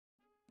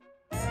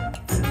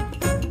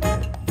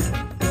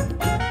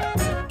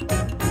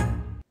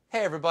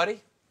Hey, everybody.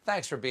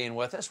 Thanks for being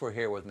with us. We're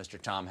here with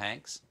Mr. Tom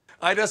Hanks.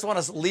 I just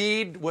want to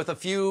lead with a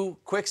few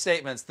quick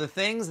statements. The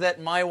things that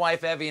my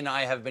wife, Evie, and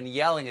I have been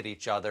yelling at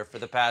each other for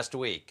the past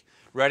week.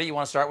 Ready? You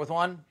want to start with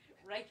one?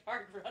 Right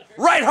hard rudder.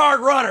 Right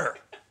hard rudder!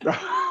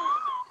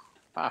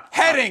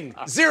 Heading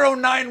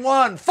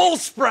 091, full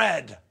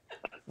spread.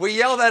 We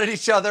yell that at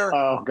each other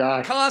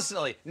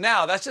constantly.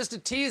 Now, that's just a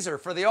teaser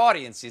for the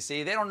audience, you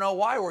see. They don't know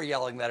why we're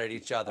yelling that at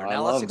each other.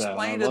 Now, let's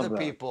explain to the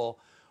people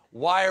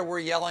why we're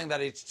yelling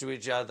that to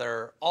each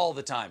other all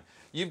the time.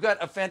 You've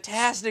got a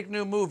fantastic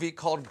new movie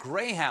called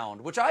Greyhound,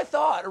 which I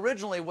thought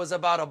originally was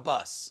about a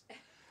bus.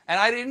 And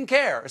I didn't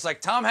care. It's like,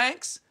 Tom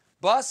Hanks,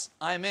 bus,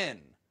 I'm in.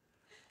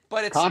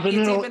 But it's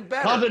even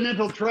better.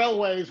 Continental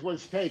Trailways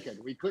was taken.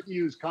 We couldn't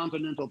use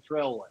Continental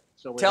Trailways.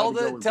 So tell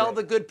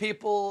the good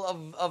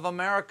people of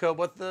America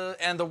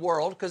and the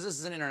world, because this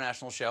is an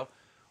international show,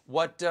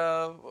 what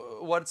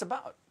it's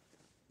about.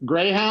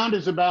 Greyhound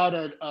is about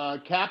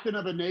a captain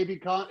of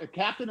a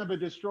captain of a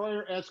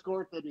destroyer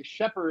escort that is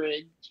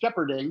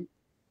shepherding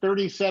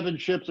 37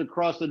 ships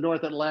across the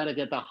North Atlantic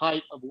at the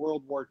height of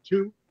World War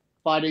II,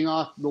 fighting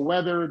off the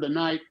weather, the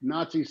night,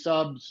 Nazi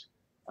subs,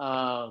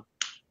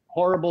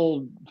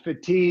 horrible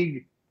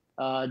fatigue,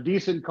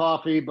 decent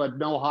coffee, but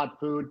no hot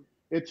food.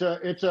 It's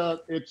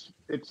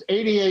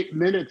 88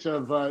 minutes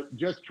of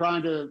just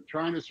trying to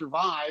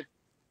survive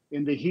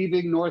in the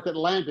heaving North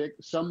Atlantic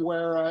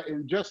somewhere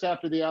in just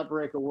after the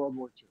outbreak of World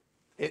War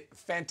II.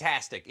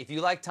 Fantastic. If you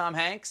like Tom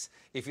Hanks,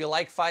 if you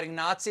like fighting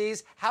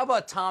Nazis, how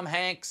about Tom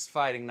Hanks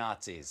fighting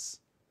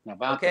Nazis?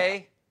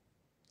 Okay?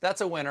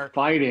 That's a winner.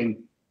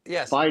 Fighting.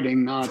 Yes.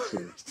 Fighting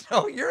Nazis.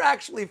 No, you're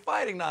actually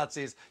fighting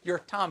Nazis. You're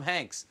Tom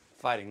Hanks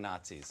fighting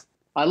Nazis.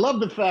 I love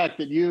the fact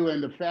that you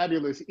and the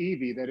fabulous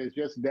Evie, that is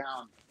just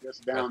down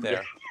right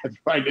there. That's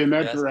right in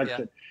that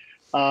direction,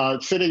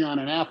 sitting on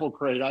an apple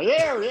crate.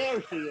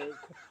 There she is.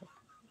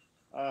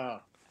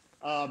 Are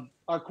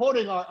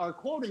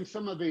quoting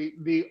some of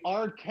the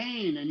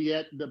arcane and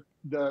yet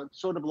the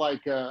sort of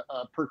like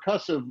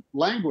percussive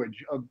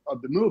language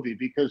of the movie,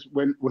 because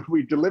when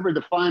we delivered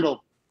the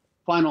final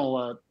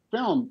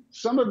film,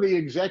 some of the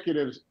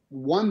executives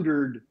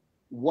wondered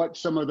what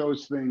some of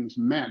those things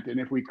meant and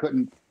if we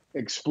couldn't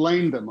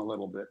explain them a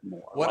little bit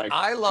more. What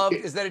I loved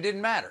is that it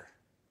didn't matter.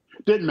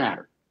 Didn't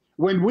matter.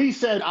 When we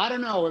said, I don't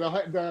know,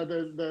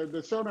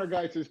 the sonar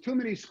guy says too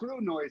many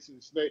screw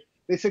noises.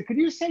 They said, could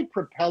you say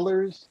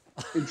propellers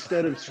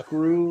instead of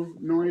screw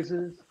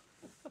noises?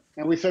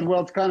 And we said,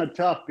 well, it's kind of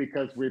tough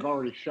because we've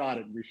already shot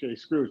it. We say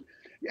screws.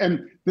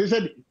 And they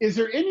said, is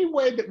there any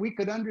way that we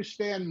could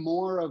understand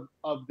more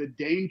of the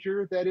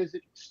danger that is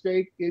at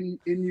stake in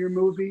your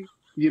movie?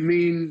 You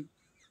mean,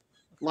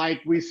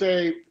 like we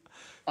say,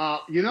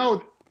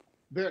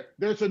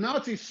 there's a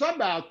Nazi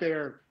sub out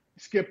there,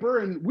 Skipper,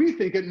 and we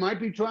think it might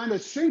be trying to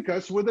sink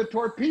us with a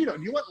torpedo.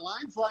 Do you want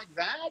lines like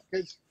that?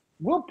 Because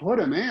we'll put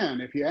them in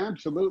if you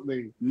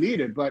absolutely need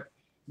it. But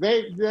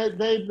they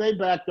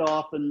backed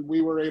off, and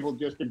we were able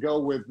just to go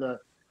with this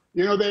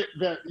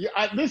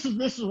is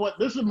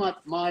my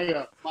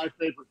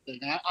favorite thing.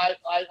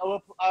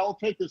 I'll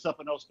take this up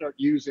and I'll start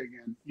using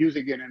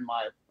it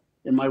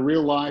in my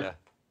real life. Yeah.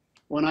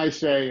 When I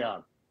say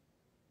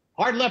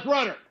hard left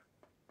rudder,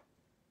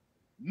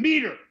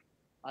 meter.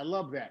 I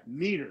love that,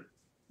 meter.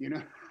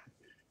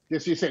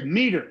 Just you said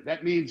meter.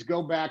 That means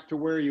go back to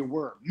where you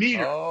were.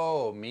 Meter.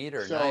 Oh,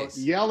 meter. So nice.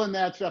 Yelling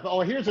that stuff.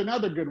 Oh, here's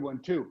another good one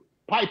too.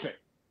 Pipe it.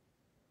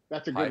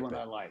 That's a good one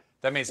I like.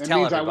 That means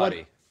tell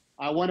everybody.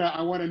 I want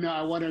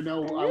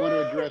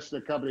to address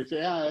the company. Say,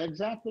 yeah,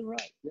 exactly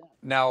right. Yeah.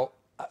 Now,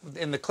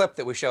 in the clip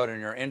that we showed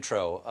in your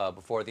intro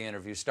before the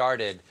interview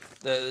started,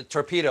 the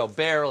torpedo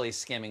barely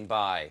skimming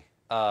by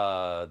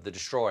the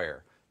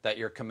destroyer that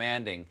you're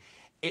commanding.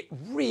 It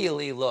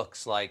really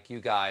looks like you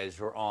guys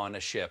were on a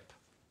ship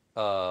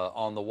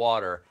on the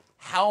water.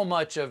 How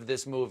much of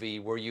this movie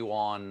were you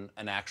on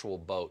an actual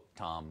boat,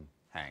 Tom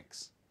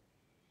Hanks?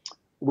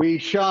 We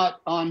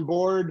shot on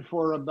board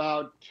for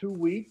about 2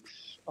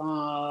 weeks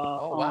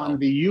on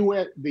the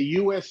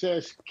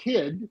USS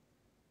Kidd,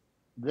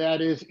 that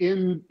is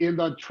in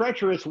the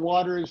treacherous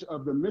waters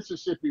of the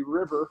Mississippi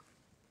River,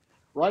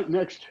 right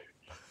next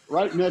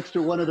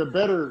to one of the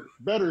better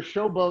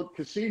showboat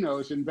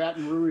casinos in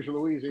Baton Rouge,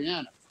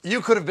 Louisiana. You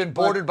could have been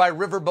boarded by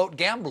riverboat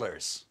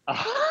gamblers.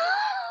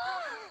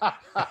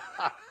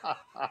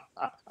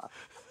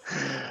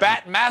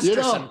 Bat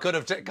Masterson could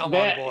have come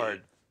on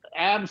board.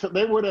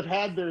 Absolutely. They would have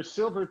had their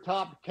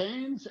silver-topped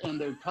canes and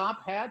their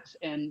top hats,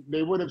 and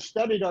they would have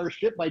studied our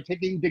ship by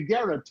taking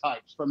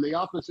daguerreotypes from the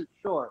opposite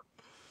shore.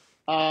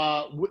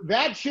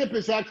 That ship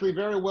is actually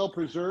very well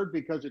preserved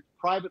because it's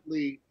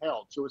privately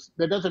held. So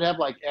it doesn't have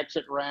like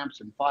exit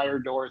ramps and fire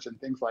doors and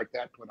things like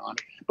that put on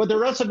it. But the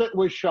rest of it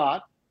was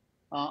shot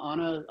on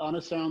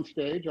a sound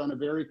stage on a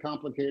very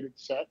complicated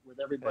set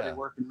with everybody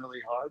working really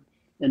hard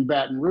in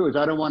Baton Rouge.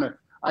 I don't want to,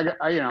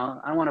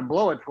 I want to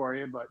blow it for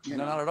you, but no,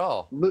 not at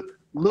all.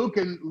 Luke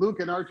and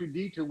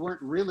R2D2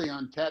 weren't really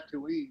on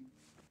Tatooine.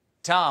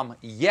 Tom,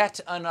 yet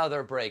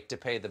another break to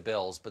pay the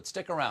bills, but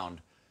stick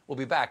around. We'll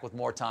be back with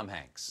more Tom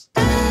Hanks.